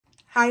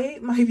Hi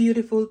my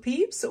beautiful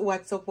peeps,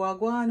 what's up,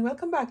 wagwan?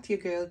 Welcome back to your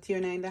girl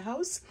Tiana in the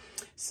house.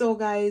 So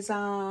guys,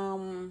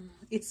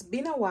 it's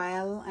been a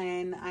while,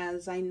 and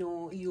as I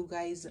know you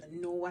guys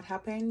know what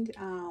happened,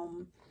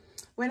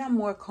 when I'm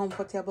more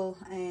comfortable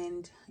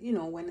and you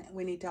know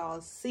when it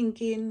all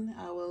sink in,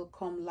 I will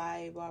come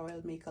live or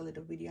I'll make a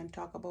little video and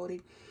talk about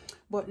it,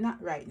 but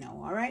not right now.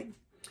 All right,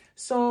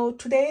 so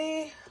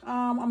today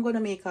I'm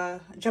gonna make a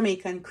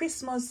Jamaican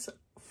Christmas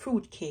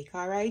fruit cake.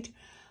 All right,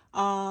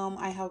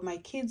 I have my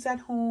kids at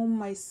home,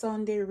 my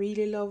son, they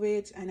really love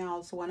it, and I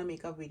also want to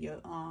make a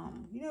video,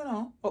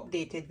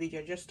 updated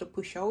video just to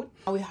push out.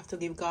 We have to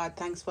give God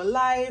thanks for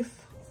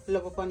life,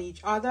 love upon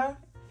each other,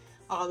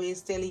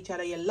 always tell each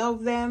other you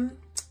love them,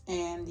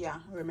 and yeah,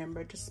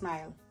 remember to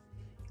smile.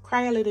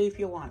 Cry a little if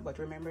you want, but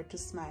remember to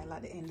smile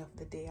at the end of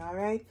the day. All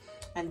right,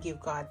 and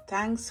give God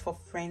thanks for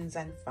friends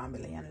and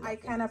family. And I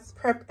kind of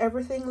prep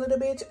everything a little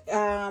bit.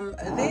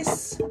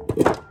 This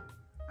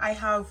I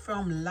have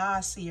from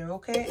last year,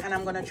 okay, and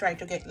I'm gonna try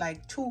to get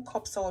like 2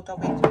 cups out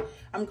of it.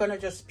 I'm gonna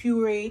just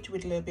puree it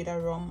with a little bit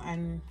of rum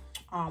and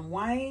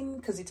wine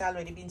because it's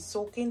already been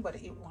soaking, but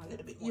it want a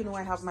little bit more. You know,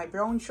 I have my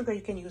brown sugar.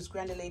 You can use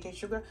granulated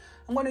sugar.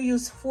 I'm gonna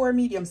use 4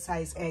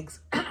 medium-sized eggs.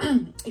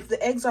 If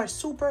the eggs are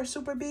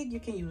super big, you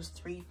can use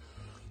 3.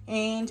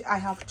 And I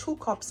have 2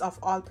 cups of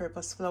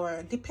all-purpose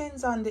flour.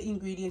 Depends on the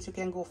ingredients. You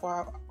can go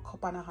for a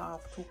cup and a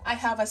half, 2 cups. I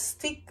have a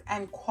stick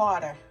and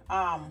quarter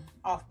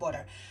of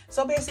butter.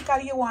 So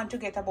basically you want to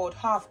get about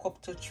 1/2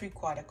 cup to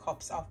 3/4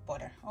 cups of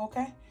butter,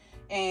 okay?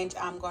 And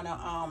I'm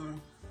gonna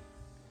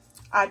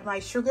add my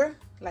sugar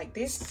like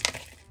this.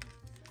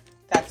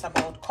 That's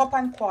about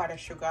 1.25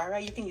 cups sugar.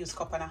 Right, you can use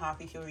 1.5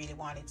 cups if you really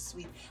want it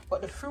sweet,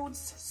 but the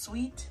fruits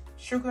sweet,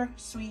 sugar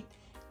sweet,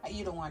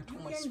 you don't want too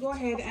much sweet. Go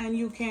ahead and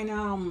you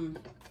can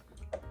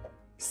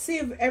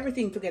sieve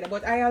everything together,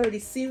 but I already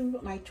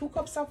sieve my 2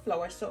 cups of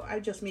flour, so I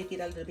just make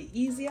it a little bit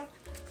easier.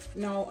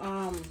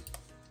 Now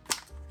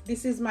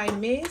this is my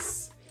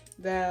mace,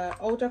 the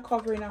outer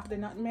covering of the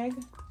nutmeg.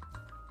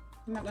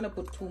 I'm not gonna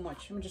put too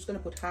much. I'm just gonna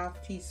put 1/2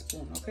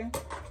 teaspoon, okay,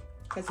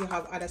 because you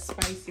have other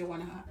spice you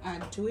want to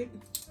add to it.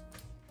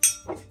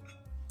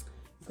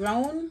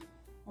 Ground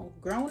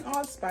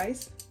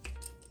allspice.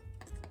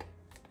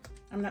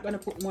 I'm not gonna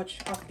put much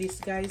of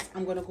this, guys.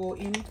 I'm gonna go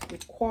in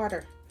with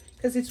 1/4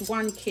 because it's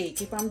 1 cake.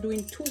 If I'm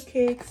doing 2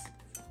 cakes,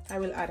 I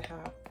will add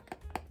 1/2.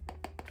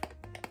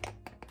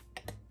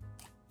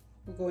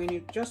 We're going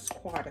in just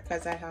 1/4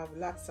 because I have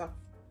lots of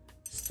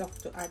stuff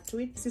to add to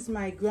it. This is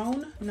my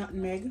ground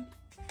nutmeg.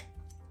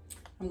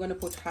 I'm gonna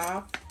put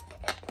 1/2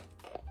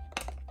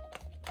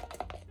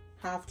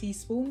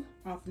 teaspoon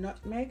of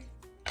nutmeg.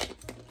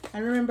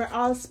 And remember,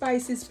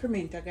 allspice is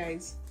pimenta,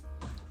 guys.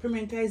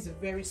 Pimenta is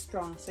very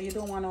strong, so you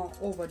don't want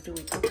to overdo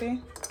it, okay?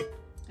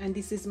 And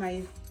this is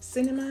my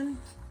cinnamon.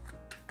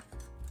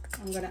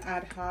 I'm gonna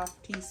add 1/2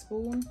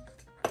 teaspoon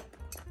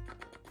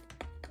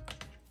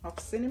of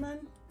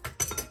cinnamon.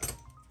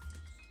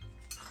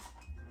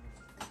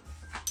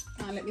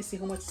 And let me see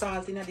how much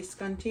salt in this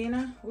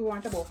container. We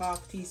want about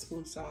 1/2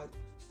 teaspoon salt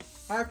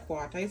or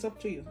 1/4. It's up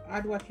to you.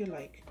 Add what you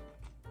like.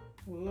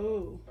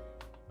 Whoa.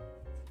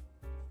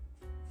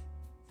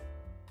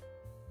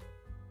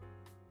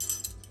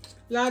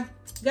 Lord,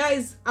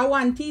 guys, I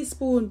 1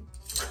 teaspoon.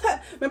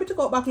 Maybe to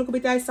go back look a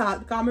bit of salt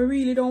because I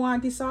really don't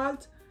want the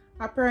salt.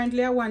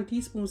 Apparently, I 1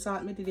 teaspoon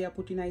salt. Me today I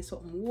put in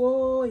something.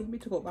 Whoa, me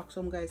to go back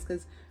some, guys,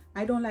 because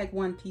I don't like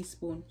 1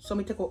 teaspoon. So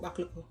me to go back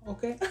look,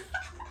 okay?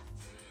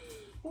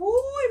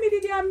 Ooh, me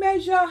did I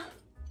measure.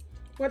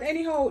 But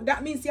anyhow,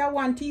 that means you have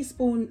 1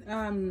 teaspoon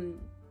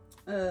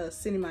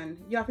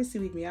cinnamon. You have to see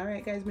with me,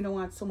 alright, guys? We don't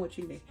want so much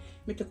in there.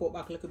 Me to go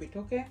back a little bit,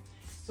 okay?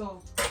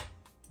 So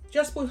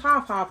just put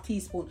 1/2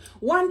 teaspoon.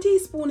 1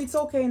 teaspoon, it's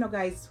okay, you know,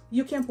 guys.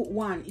 You can put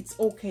 1, it's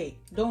okay.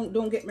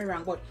 Don't get me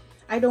wrong, but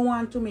I don't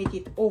want to make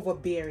it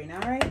overbearing,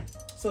 all right?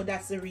 So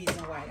that's the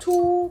reason why.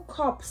 2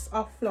 cups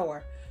of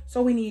flour.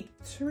 So we need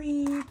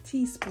 3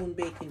 teaspoon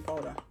baking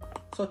powder.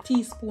 So 1.5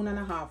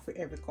 teaspoons for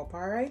every cup,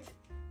 all right?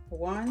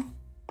 1,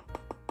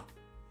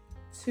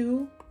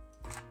 2,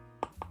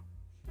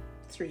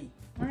 3.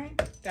 All right,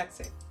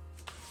 that's it.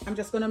 I'm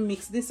just gonna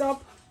mix this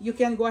up. You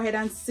can go ahead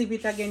and sieve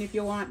it again if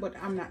you want, but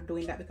I'm not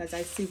doing that because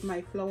I sieved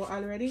my flour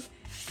already.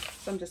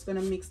 So I'm just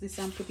gonna mix this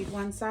and put it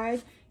one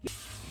side.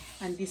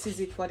 And this is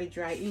it for the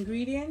dry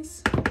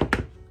ingredients.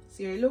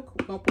 See here, look,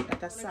 we're gonna put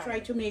that aside. I'm gonna try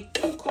to make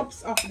 2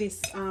 cups of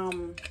this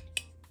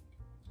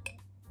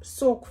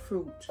soaked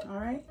fruit. All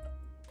right,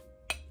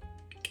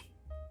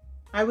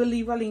 I will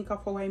leave a link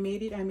of how I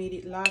made it. I made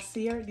it last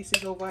year. This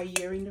is over a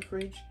year in the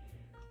fridge.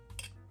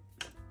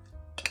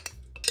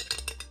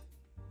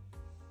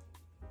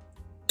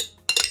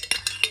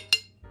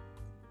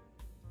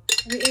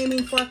 We're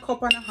aiming for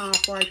 1.5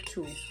 cups or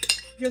 2.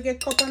 If you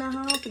get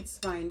 1.5 cups, it's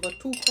fine, but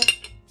 2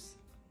 cups,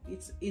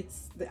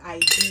 it's the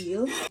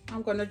ideal.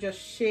 I'm gonna just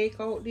shake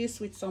out this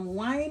with some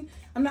wine.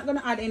 I'm not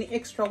gonna add any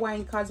extra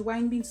wine because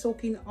wine been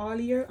soaking all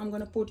year. I'm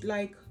gonna put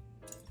like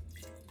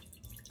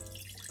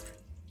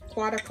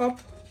 1/4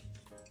 cup,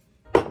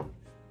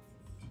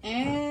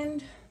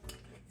 and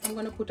I'm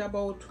gonna put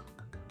about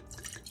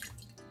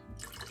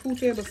 2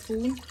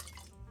 tablespoons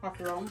of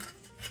rum.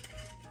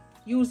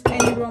 Use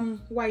any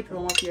rum, white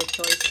rum of your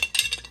choice.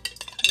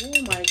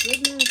 Oh my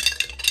goodness.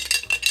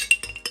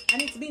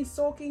 And it's been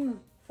soaking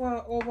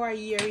for over a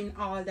year in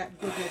all that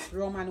goodness,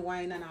 rum and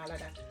wine and all of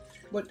that.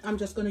 But I'm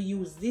just going to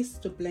use this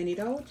to blend it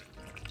out.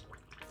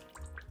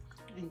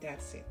 And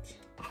that's it.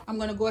 I'm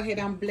going to go ahead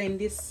and blend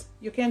this.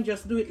 You can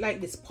just do it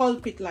like this,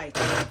 pulp it like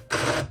that.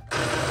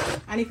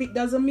 And if it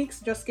doesn't mix,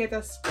 just get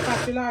a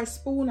spatula or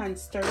spoon and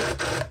stir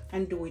it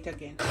and do it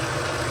again.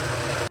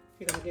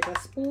 You're going to get a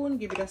spoon,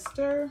 give it a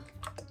stir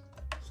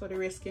so the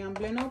rest can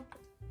blend up.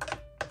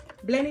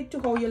 Blend it to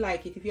how you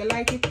like it. If you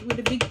like it with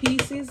the big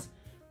pieces,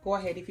 go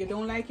ahead. If you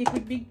don't like it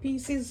with big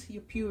pieces,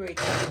 you puree it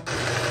down.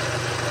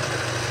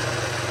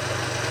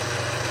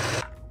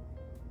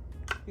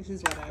 This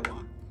is what I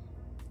want.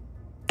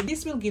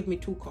 This will give me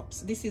 2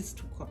 cups. This is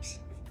 2 cups.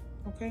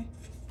 Okay.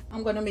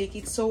 I'm gonna make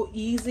it so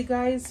easy,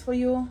 guys, for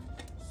you,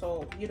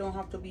 so you don't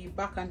have to be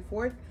back and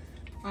forth.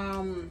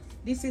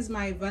 This is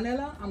my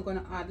vanilla. I'm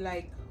gonna add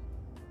like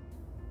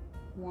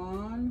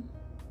 1,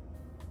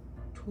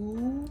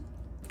 2.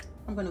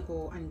 I'm gonna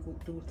go and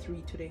do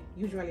 3 today.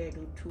 Usually I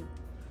do 2,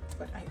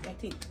 but I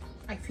think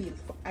I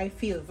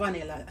feel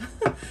vanilla.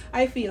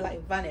 I feel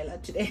like vanilla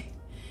today.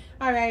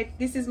 All right,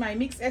 this is my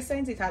mixed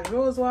essence. It has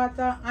rose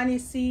water,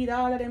 aniseed,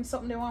 all of them,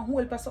 something they want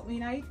whole plus something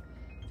in it.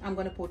 I'm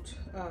gonna put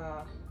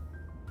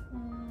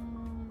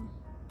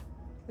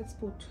let's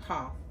put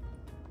half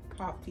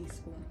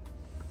teaspoon.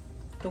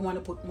 Don't want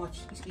to put much,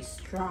 it's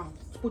strong.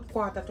 Put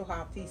 1/4 to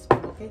half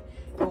teaspoon, okay?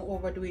 Don't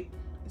overdo it.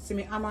 See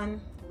me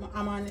almond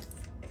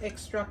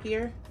extract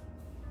here.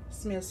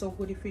 Smells so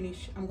good. The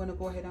finish. I'm gonna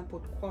go ahead and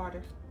put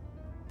quarter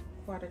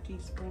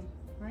teaspoon,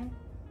 right?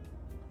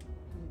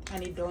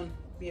 And it done.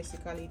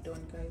 Basically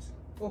done, guys.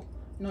 Oh,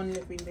 none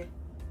left in there.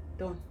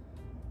 Done.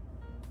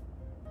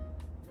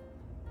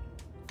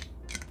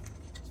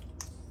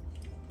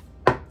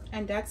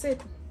 And that's it.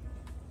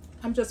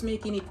 I'm just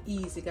making it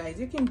easy, guys.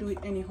 You can do it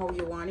anyhow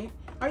you want it,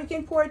 or you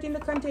can pour it in the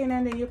container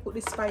and then you put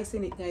the spice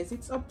in it, guys.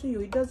 It's up to you.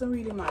 It doesn't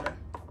really matter.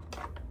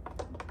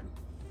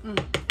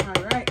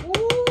 All right.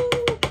 Ooh,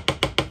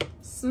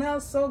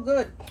 smells so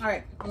good. All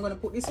right, I'm gonna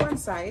put this one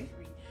side.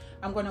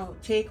 I'm gonna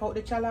take out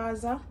the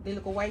chalaza, the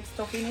little white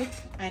stuff in it,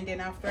 and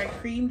then after I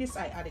cream this,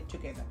 I add it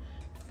together.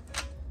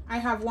 I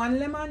have 1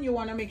 lemon. You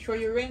want to make sure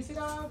you rinse it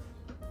off.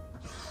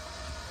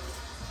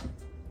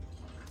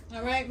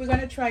 All right, we're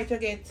gonna try to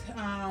get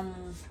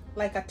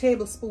like a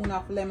tablespoon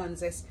of lemon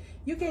zest.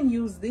 You can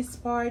use this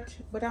part,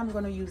 but I'm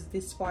gonna use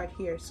this part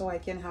here so I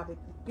can have it,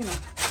 you know,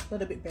 a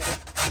little bit better.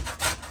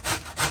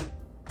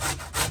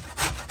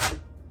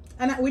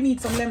 And we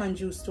need some lemon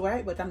juice too,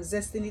 right? But I'm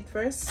zesting it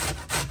first.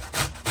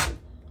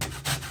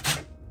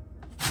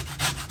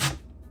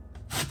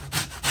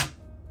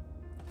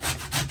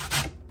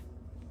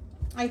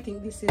 I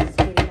think this is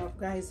good enough,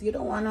 guys. You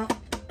don't wanna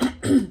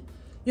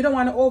you don't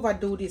wanna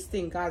overdo this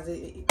thing, because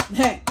it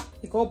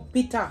go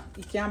bitter.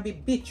 It can be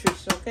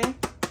bitterish, okay?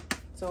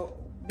 So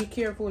be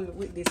careful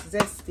with this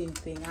zesting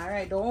thing. All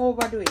right, don't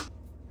overdo it.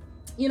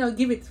 You know,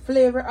 give it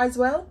flavor as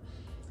well.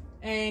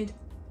 And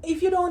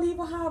if you don't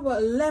even have a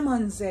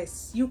lemon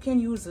zest, you can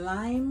use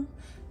lime.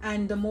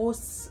 And the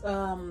most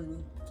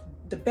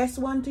the best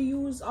one to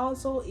use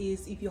also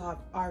is if you have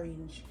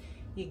orange.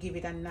 You give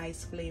it a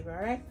nice flavor.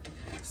 All right,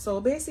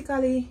 so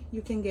basically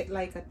you can get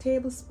like a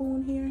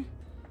tablespoon here.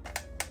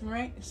 All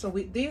right, so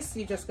with this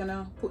you're just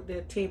gonna put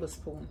the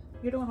tablespoon.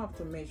 You don't have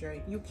to measure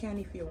it. You can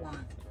if you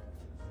want.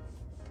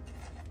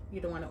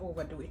 You don't want to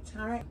overdo it.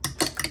 All right,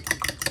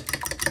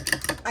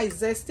 I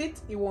zest it.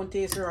 It won't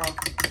taste raw.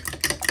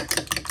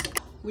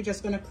 We're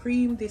just gonna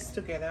cream this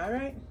together. All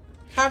right,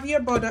 have your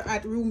butter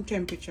at room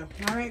temperature.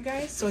 All right,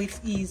 guys, so it's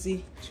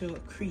easy to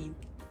cream.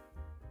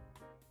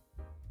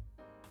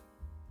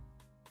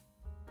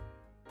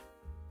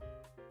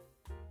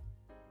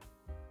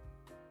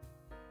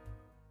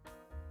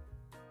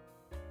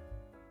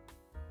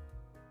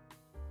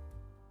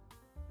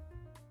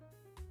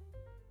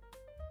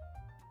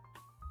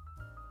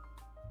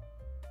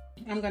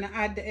 I'm gonna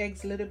add the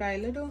eggs little by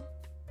little.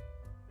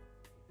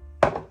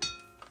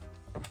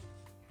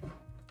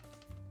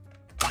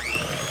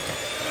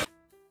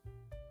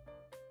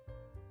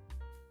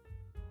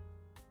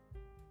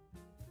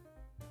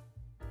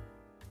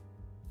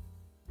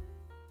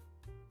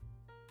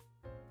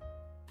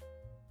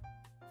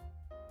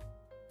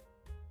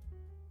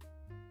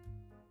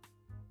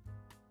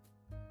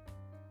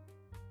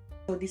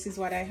 So this is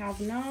what I have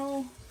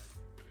now.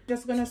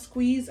 Just gonna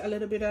squeeze a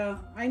little bit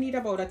of, I need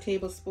about a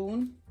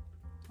tablespoon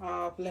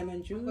of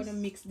lemon juice. I'm gonna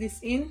mix this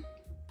in.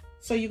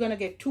 So you're gonna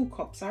get 2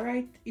 cups. All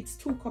right, it's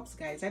 2 cups,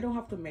 guys. I don't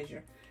have to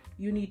measure.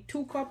 You need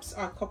 2 cups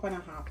or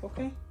 1.5 cups,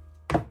 okay?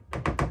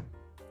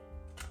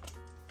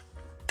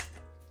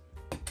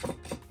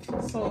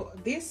 So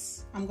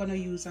this I'm gonna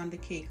use on the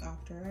cake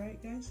after. All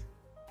right, guys,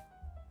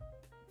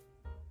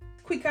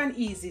 quick and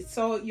easy.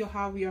 So you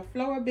have your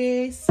flour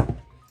base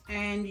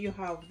and you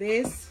have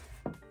this.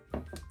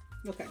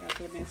 Look at that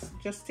goodness.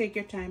 Just take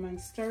your time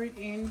and stir it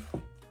in.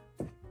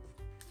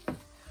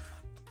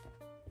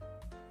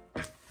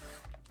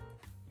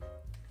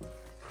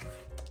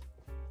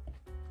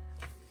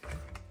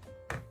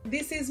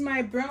 this is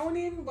my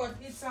browning, but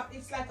it's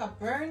like a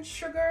burnt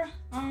sugar.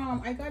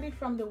 I got it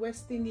from the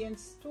West Indian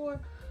store.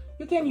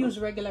 You can use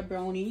regular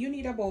browning. You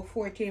need about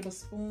 4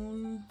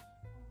 tablespoons.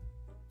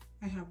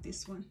 I have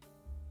this one.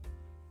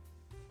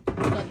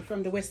 I got it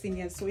from the West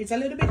Indian store. It's a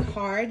little bit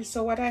hard,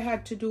 so what I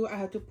had to do, I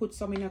had to put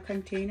some in a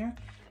container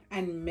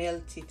and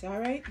melt it. All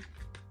right,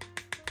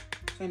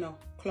 so no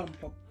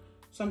clump up.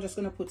 So I'm just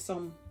gonna put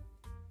some.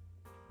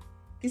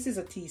 This is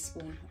a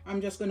teaspoon.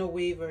 I'm just gonna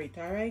waver it.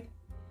 All right,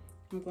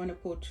 I'm gonna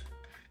put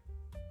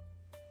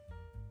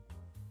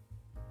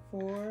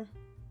 4.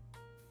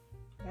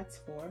 That's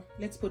 4.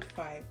 Let's put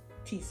 5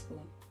 teaspoons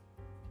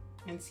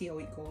and see how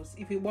it goes.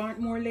 If we want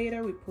more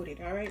later, we put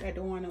it. All right, I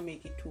don't want to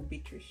make it too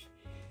bitterish.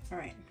 All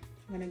right,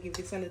 I'm gonna give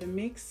this a little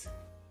mix.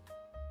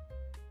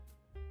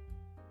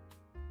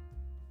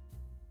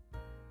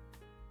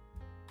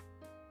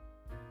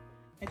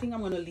 I think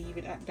I'm gonna leave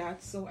it at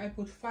that. So I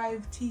put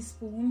 5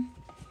 teaspoons,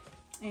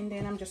 and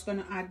then I'm just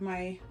gonna add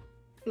my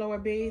flour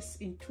base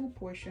in 2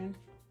 portions.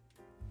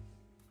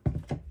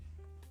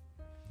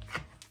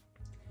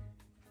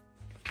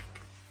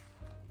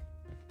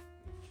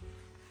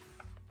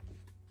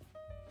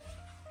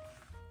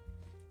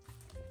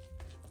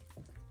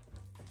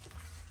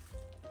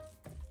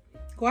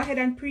 Go ahead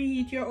and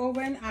preheat your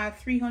oven at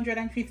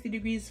 350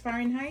 degrees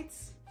Fahrenheit.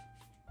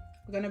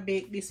 We're gonna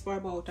bake this for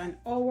about an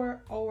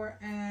hour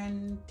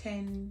and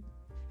 10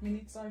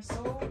 minutes or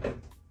so,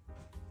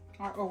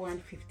 or hour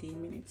and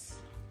 15 minutes.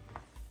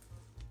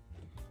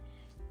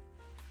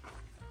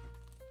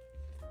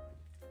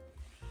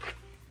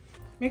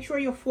 Make sure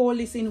you fold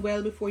this in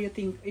well before you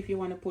think if you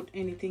want to put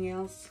anything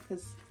else,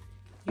 because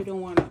you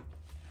don't want to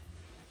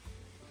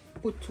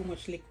put too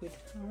much liquid.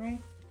 All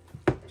right,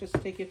 just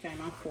take your time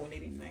and fold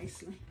it in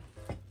nicely.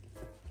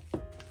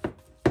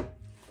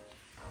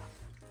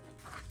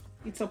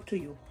 It's up to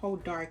you how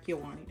dark you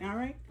want it. All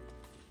right,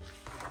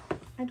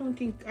 I don't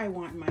think I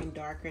want mine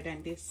darker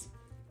than this,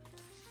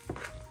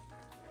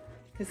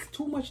 because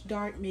too much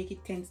dark make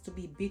it tends to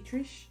be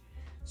bitterish.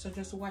 So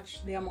just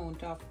watch the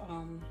amount of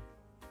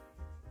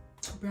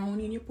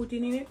browning you're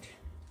putting in it.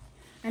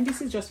 And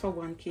this is just for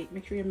one cake.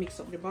 Make sure you mix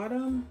up the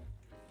bottom.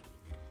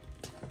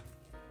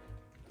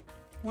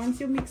 Once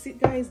you mix it,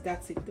 guys,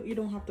 that's it. You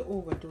don't have to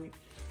overdo it.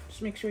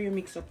 Just make sure you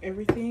mix up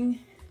everything.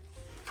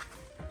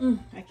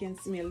 I can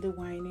smell the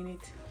wine in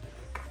it.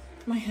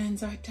 My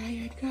hands are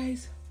tired,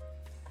 guys.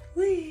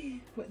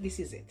 Whee! But this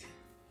is it.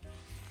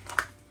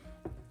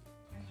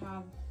 I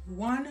have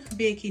 1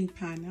 baking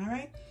pan. All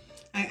right,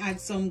 I add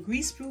some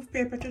grease-proof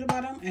paper to the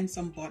bottom and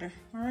some butter.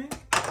 All right,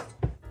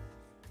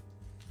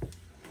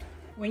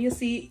 when you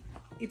see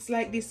it's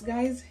like this,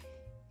 guys,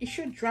 it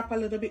should drop a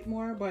little bit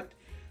more, but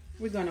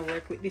we're gonna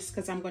work with this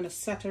because I'm gonna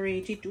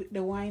saturate it with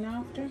the wine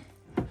after.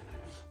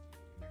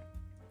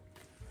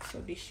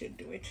 So this should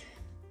do it.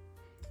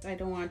 I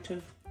don't want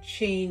to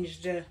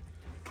change the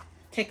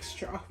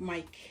texture of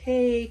my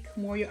cake.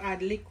 More you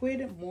add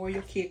liquid, more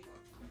your cake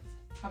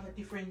have a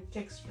different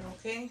texture.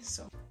 Okay,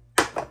 so,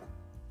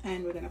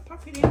 and we're gonna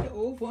pop it in the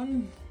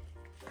oven.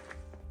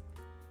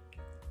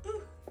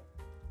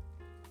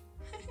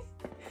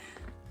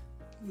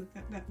 Look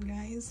at that,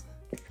 guys.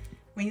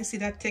 When you see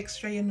that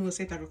texture, you know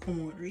it will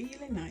come out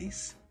really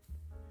nice,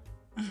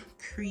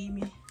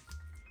 creamy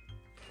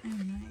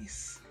and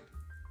nice.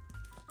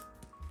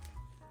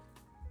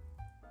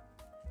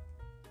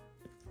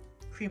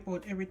 Scrape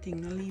out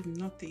everything, not leave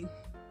nothing.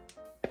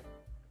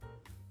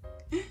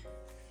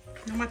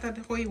 No matter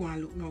how you want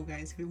to look now,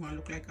 guys, if you want to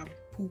look like a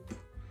poop,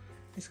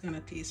 it's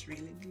gonna taste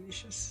really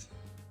delicious.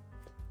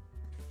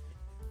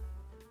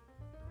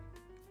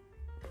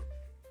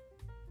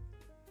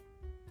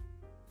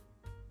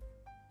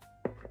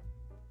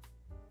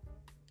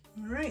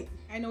 Alright,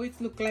 I know it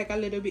looks like a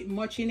little bit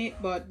much in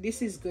it, but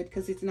this is good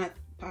because it's not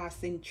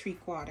passing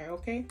 3/4.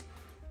 Okay,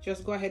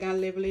 just go ahead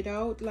and level it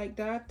out like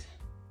that,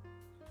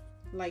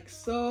 like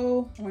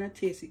so. I want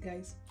to taste it,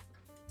 guys.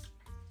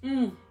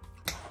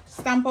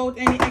 Stamp out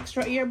any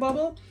extra air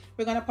bubble.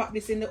 We're gonna pop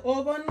this in the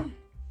oven.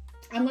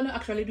 I'm gonna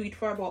actually do it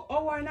for about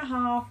hour and a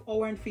half,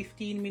 hour and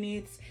 15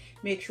 minutes.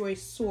 Make sure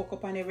it's soak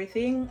up and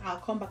everything. I'll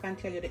come back and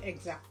tell you the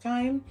exact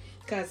time,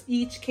 because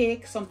each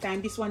cake,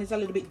 sometimes this one is a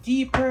little bit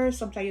deeper,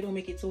 sometimes you don't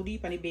make it so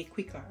deep and it bake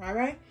quicker. All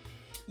right,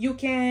 you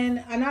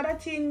can, another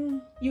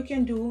thing you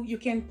can do, you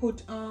can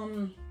put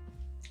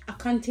a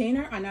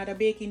container, another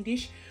baking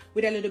dish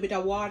with a little bit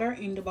of water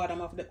in the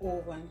bottom of the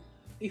oven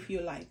if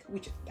you like,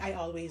 which I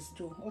always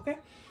do. Okay,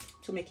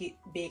 to make it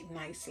bake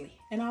nicely,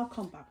 and I'll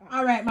come back.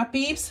 All right, my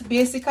peeps,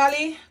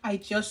 basically I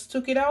just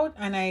took it out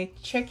and I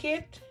check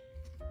it,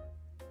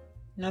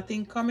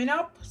 nothing coming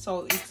up,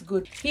 so it's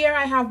good. Here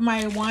I have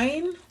my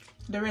wine,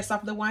 the rest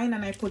of the wine,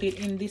 and I put it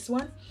in this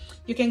one.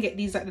 You can get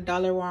these at the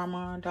Dollar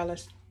Warmer,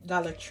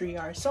 Dollar Tree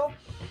or so.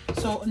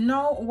 So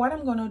now what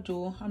I'm gonna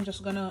do, I'm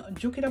just gonna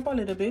juke it up a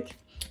little bit,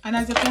 and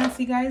as you can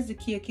see, guys, the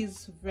cake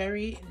is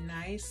very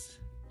nice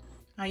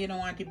and you don't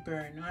want it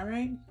burn. All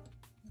right,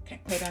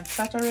 okay, go ahead and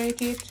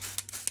saturate it.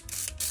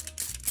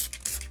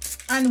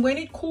 And when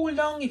it cool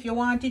down, if you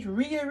want it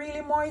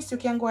really moist, you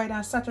can go ahead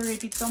and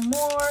saturate it some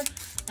more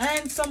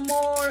And some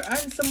more,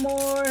 and some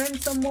more,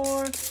 and some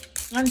more,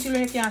 until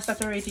you can't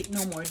saturate it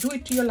no more. Do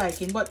it to your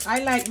liking, but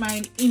I like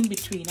mine in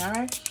between,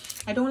 alright?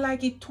 I don't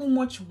like it too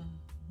much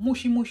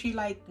mushy,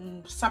 like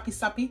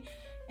sappy,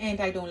 and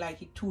I don't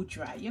like it too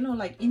dry. You know,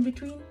 like in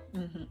between.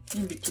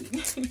 In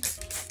between.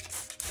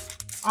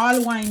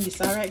 I'll wind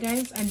this, alright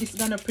guys? And this is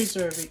gonna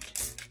preserve it.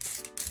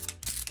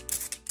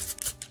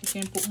 You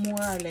can put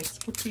more or less,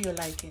 put to your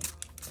liking.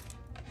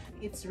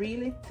 It's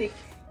really thick.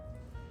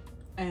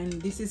 And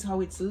this is how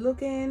it's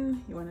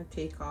looking. You want to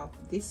take off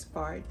this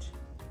part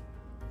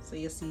so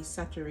you see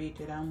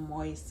saturated and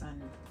moist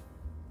and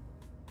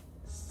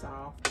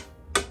soft.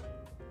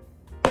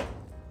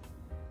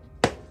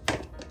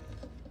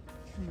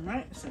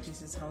 Alright, so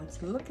this is how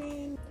it's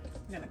looking.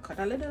 I'm gonna cut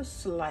a little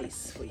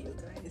slice for you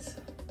guys.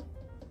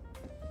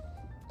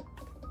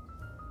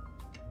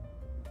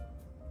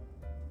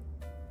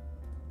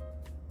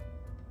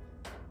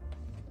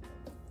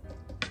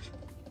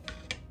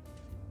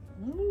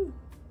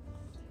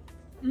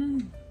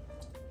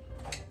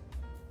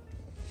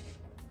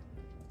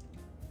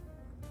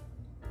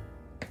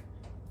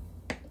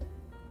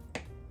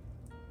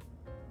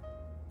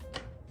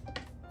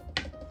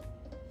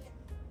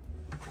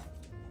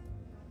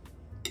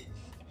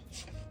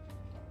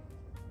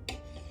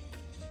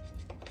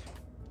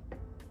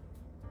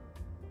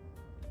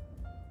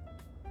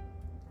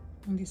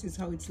 And this is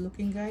how it's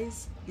looking,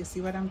 guys. You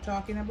see what I'm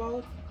talking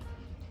about?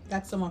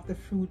 That's some of the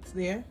fruits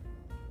there.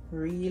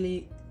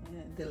 Really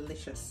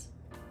delicious.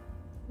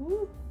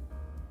 Woo.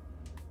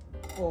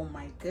 Oh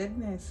my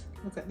goodness,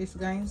 look at this,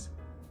 guys.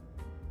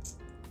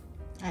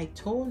 I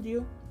told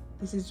you,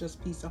 this is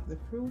just piece of the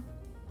fruit.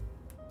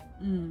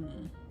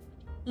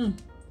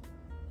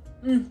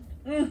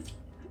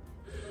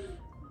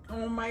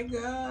 Oh my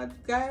god,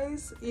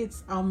 guys,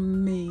 it's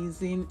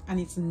amazing. And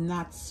it's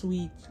not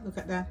sweet. Look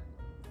at that.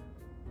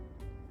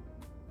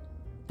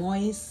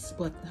 Moist,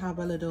 but have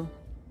a little,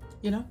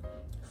 you know,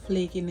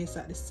 flakiness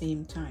at the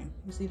same time.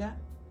 You see that?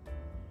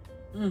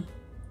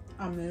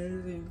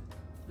 Amazing.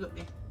 Look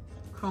there,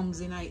 crumbs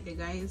in it there,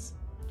 guys.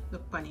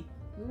 Look funny.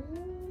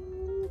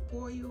 Oh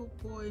boy, oh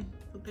boy.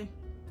 Look there.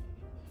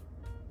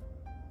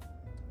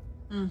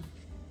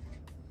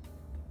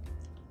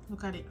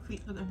 Look at it,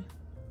 feet, look at it.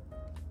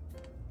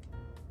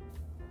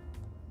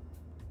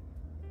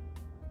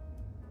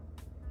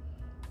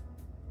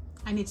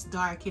 And it's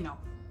dark enough.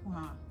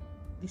 Wow.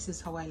 This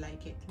is how I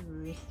like it.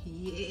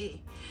 Yeah.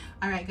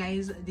 All right,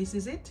 guys, this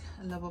is it.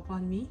 Love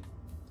upon me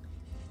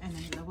and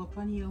I love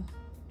upon you.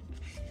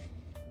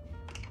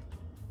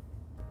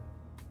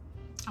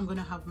 I'm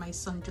gonna have my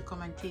son to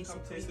come and taste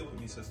it. Taste it with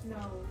me, sister.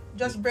 No,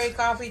 just break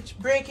off it,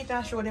 break it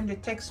and show them the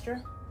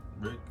texture.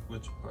 Break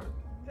which part?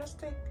 Just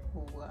take.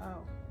 Oh,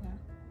 wow. Yeah.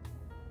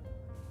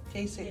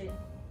 Taste it.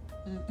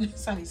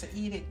 Sorry, so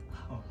eat it.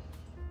 Oh.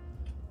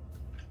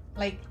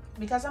 Like,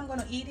 because I'm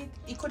gonna eat it,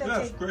 it could have.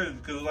 That's crazy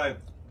because like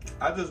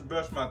I just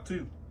brushed my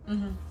teeth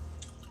and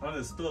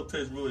it still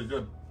tastes really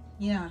good.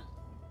 Yeah,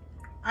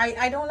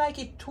 I don't like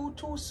it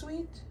too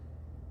sweet,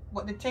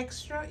 but the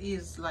texture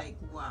is like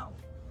wow.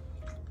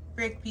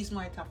 Break piece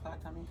more top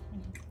out of me.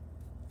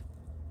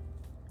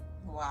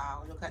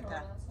 Wow, look at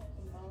that.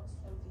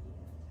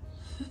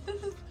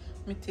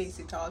 Let me taste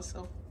it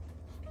also.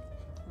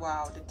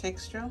 Wow, the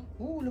texture.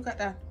 Ooh, look at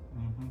that.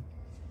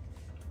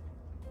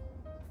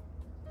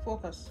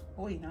 Focus.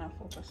 Oh, you know,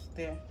 focus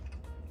there.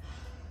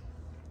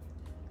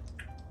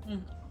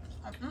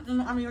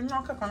 I mean,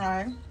 not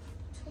coconut.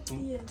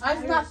 And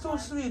it's not too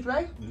sweet,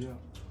 right? Yeah.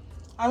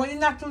 And when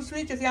it's not too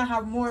sweet, you can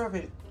have more of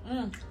it.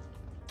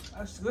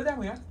 That's good, that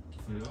way. Yeah.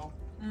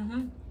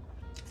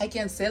 I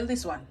can sell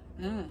this one.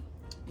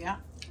 Yeah.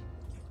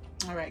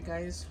 All right,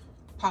 guys.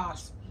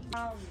 Pass.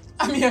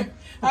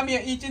 I'm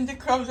here eating the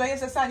crumbs. Like I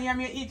said, Sunny, I'm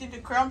here eating the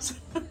crumbs.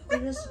 They're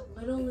just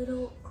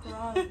little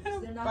crumbs.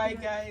 They're not. Bye,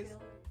 guys.